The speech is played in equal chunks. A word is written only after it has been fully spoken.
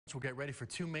We'll get ready for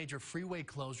two major freeway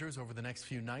closures over the next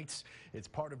few nights. It's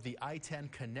part of the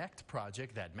I-10 Connect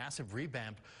project, that massive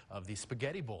revamp of the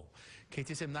Spaghetti Bowl.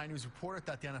 KTSM 9 News reporter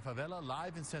Tatiana Favela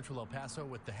live in central El Paso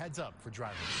with the heads up for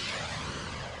drivers.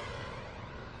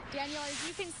 Daniel, as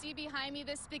you can see behind me,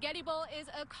 the Spaghetti Bowl is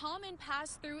a common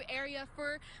pass-through area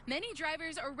for many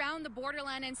drivers around the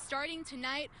borderland, and starting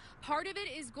tonight, part of it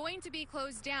is going to be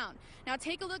closed down. Now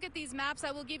take a look at these maps.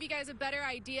 I will give you guys a better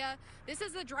idea. This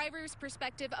is the driver's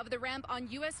perspective of the ramp on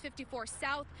US 54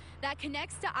 South that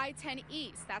connects to I-10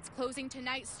 East. That's closing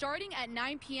tonight starting at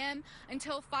 9 p.m.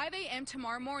 until 5 a.m.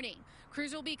 tomorrow morning.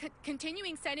 Crews will be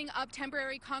continuing setting up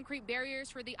temporary concrete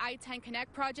barriers for the I-10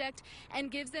 Connect project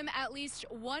and gives them at least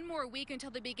one more week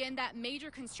until they begin that major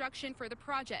construction for the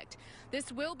project. This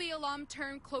will be a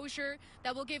long-term closure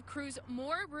that will give crews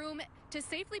more room to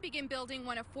safely begin building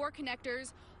one of four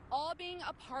connectors, all being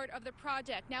a part of the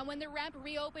project. Now, when the ramp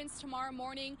reopens tomorrow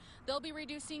morning, they'll be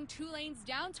reducing 2 lanes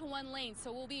down to 1 lane.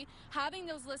 So we'll be having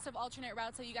those lists of alternate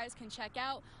routes that you guys can check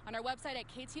out on our website at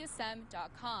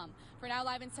ktsm.com. For now,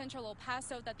 live in central El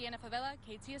Paso, Tatiana Favela,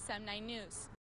 KTSM 9 News.